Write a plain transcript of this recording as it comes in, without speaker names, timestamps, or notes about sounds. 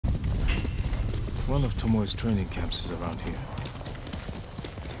One of Tomoe's training camps is around here.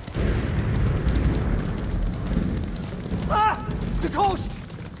 Ah! The ghost!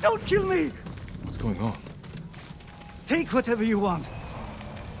 Don't kill me! What's going on? Take whatever you want.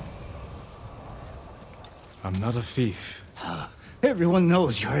 I'm not a thief. Everyone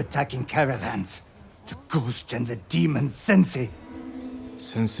knows you're attacking caravans. The ghost and the demon Sensei.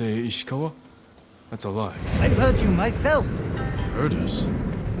 Sensei Ishikawa? That's a lie. I've heard you myself. Heard us?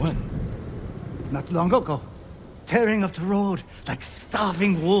 When? Not long ago. Tearing up the road like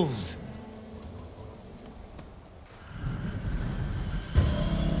starving wolves.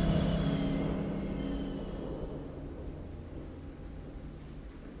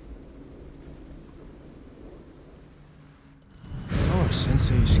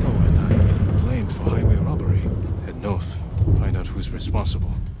 Sensei Ishikawa and I are being blamed for highway robbery. Head north. Find out who's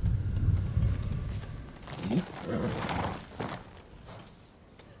responsible.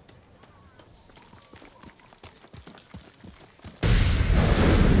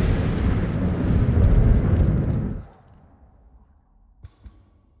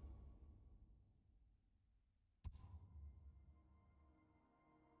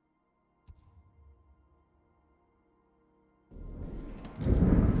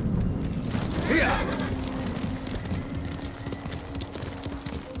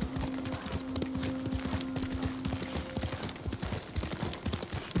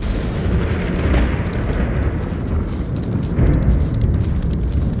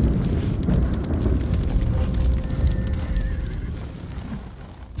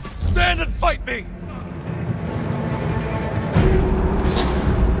 Stand and fight me!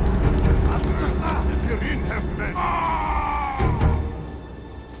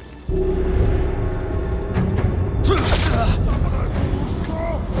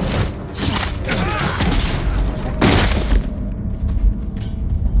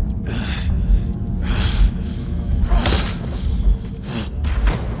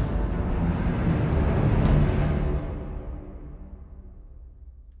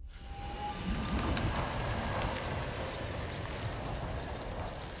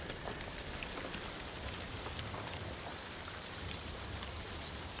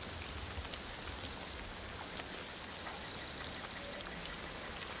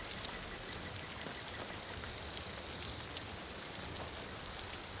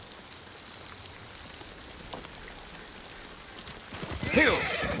 Heal!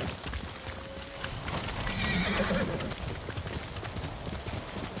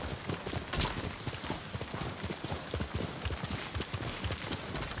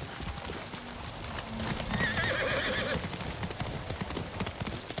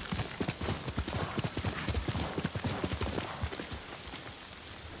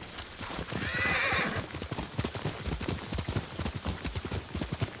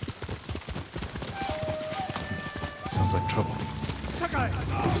 Sounds like trouble.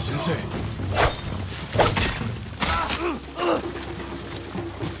 Sensei!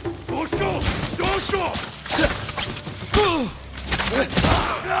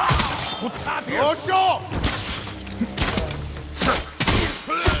 What's up here?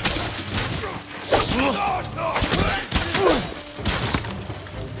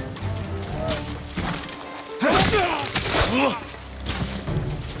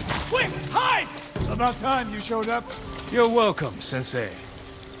 Quick, hide! About time you showed up. You're welcome, Sensei.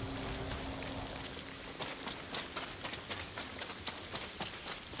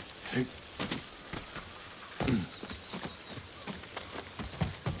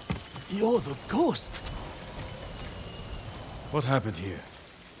 You're the ghost. What happened here?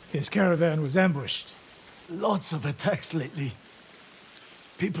 His caravan was ambushed. Lots of attacks lately.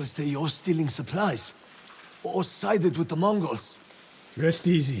 People say you're stealing supplies, or sided with the Mongols. Rest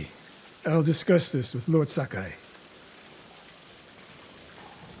easy. I'll discuss this with Lord Sakai.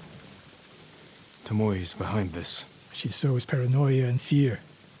 Tomoe is behind this. She sows paranoia and fear.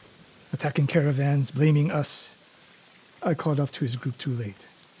 Attacking caravans, blaming us. I caught up to his group too late.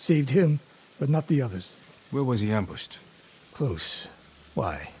 Saved him, but not the others. Where was he ambushed? Close.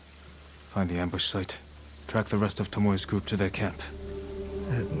 Why? Find the ambush site. Track the rest of Tomoe's group to their camp.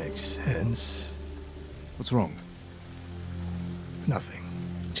 That makes sense. What's wrong? Nothing.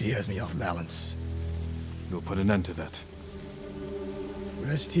 She has me off balance. You'll put an end to that.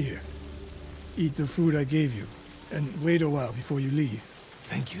 Rest here. Eat the food I gave you, and wait a while before you leave.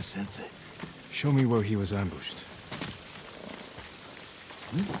 Thank you, Sensei. Show me where he was ambushed.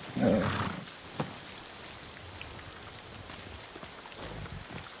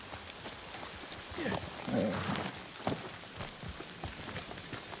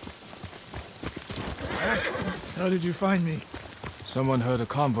 How did you find me? Someone heard a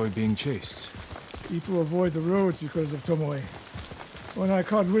convoy being chased. People avoid the roads because of Tomoe. When I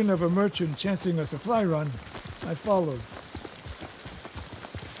caught wind of a merchant chancing a supply run, I followed.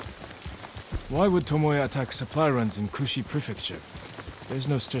 Why would Tomoe attack supply runs in Kushi Prefecture? There's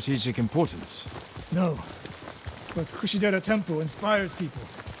no strategic importance. No, but Kushidera Temple inspires people.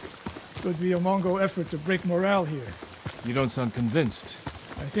 Could be a Mongol effort to break morale here. You don't sound convinced.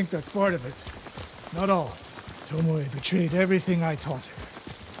 I think that's part of it. Not all. Tomoe betrayed everything I taught her.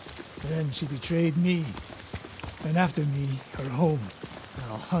 Then she betrayed me. And after me, her home.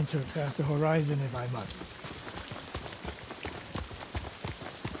 I'll hunt her past the horizon if I must.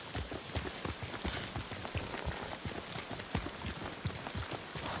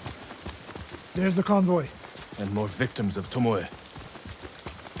 There's the convoy. And more victims of Tomoe.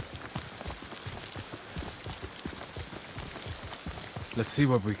 Let's see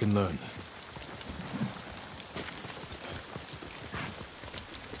what we can learn.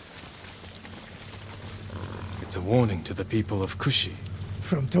 It's a warning to the people of Kushi.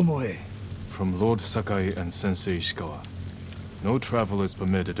 From Tomoe. From Lord Sakai and Sensei Ishikawa. No travel is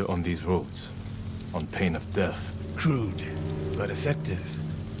permitted on these roads, on pain of death. Crude, but effective.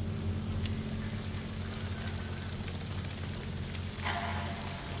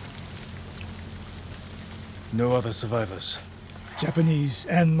 No other survivors. Japanese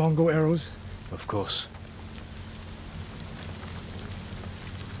and Mongol arrows. Of course.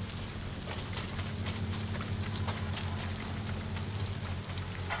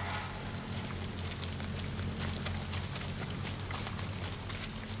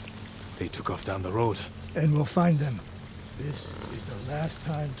 They took off down the road. And we'll find them. This is the last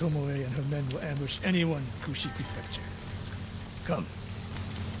time Tomoe and her men will ambush anyone in Kushi Prefecture. Come.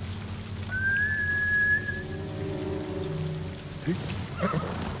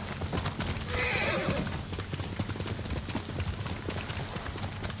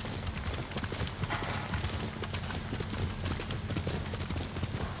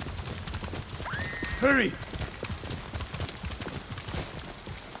 Hurry!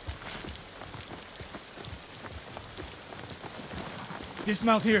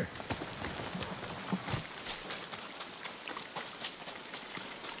 Dismount here.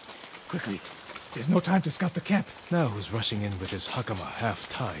 Quickly. There's no time to scout the camp. Now who's rushing in with his hakama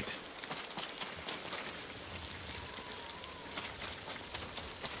half-tied?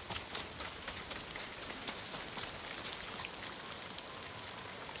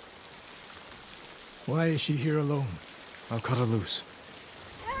 Why is she here alone? I'll cut her loose.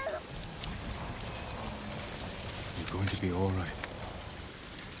 You're going to be all right.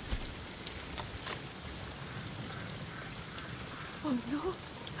 Oh, no.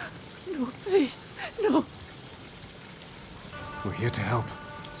 No, please. No. We're here to help.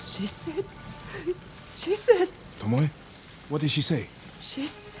 She said... Tomoe? What did she say? She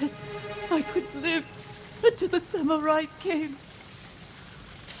said I could live until the samurai came.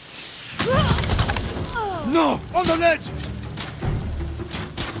 No! On the ledge!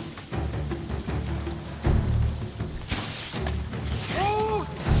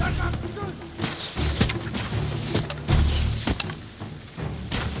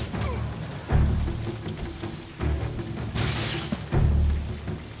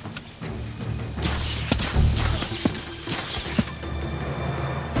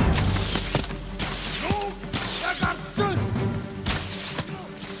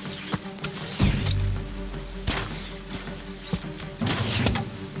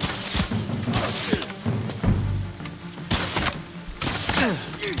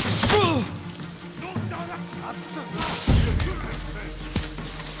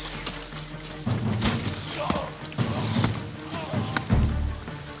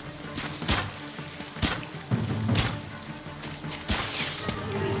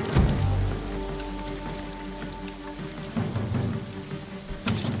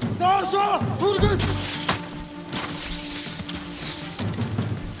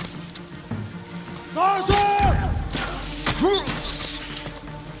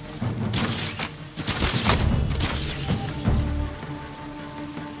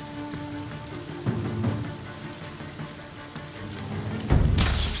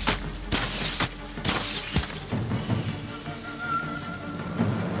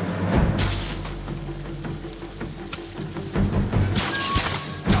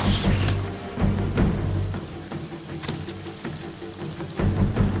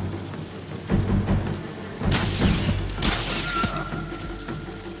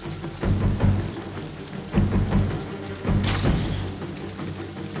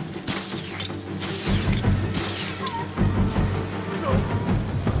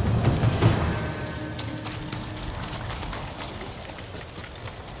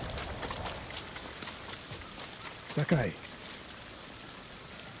 Sakai.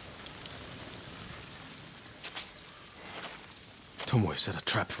 Tomoe set a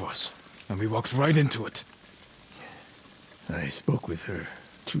trap for us, and we walked right into it. I spoke with her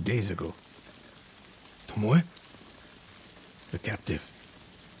 2 days ago. Tomoe? The captive.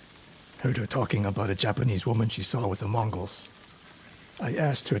 Heard her talking about a Japanese woman she saw with the Mongols. I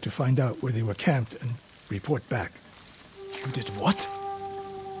asked her to find out where they were camped and report back. You did what?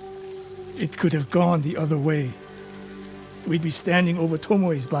 It could have gone the other way. We'd be standing over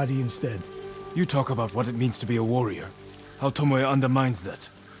Tomoe's body instead. You talk about what it means to be a warrior, how Tomoe undermines that.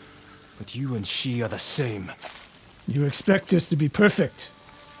 But you and she are the same. You expect us to be perfect.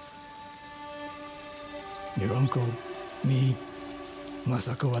 Your uncle, me,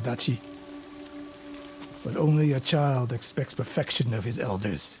 Masako Adachi. But only a child expects perfection of his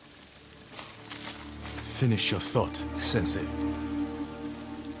elders. Finish your thought, Sensei.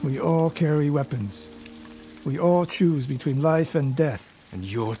 We all carry weapons. We all choose between life and death. And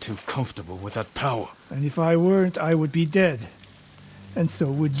you're too comfortable with that power. And if I weren't, I would be dead. And so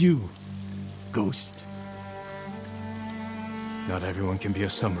would you, Ghost. Not everyone can be a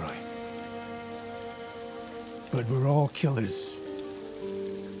samurai. But we're all killers.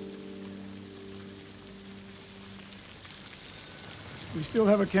 We still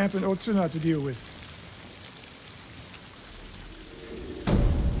have a camp in Otsuna to deal with.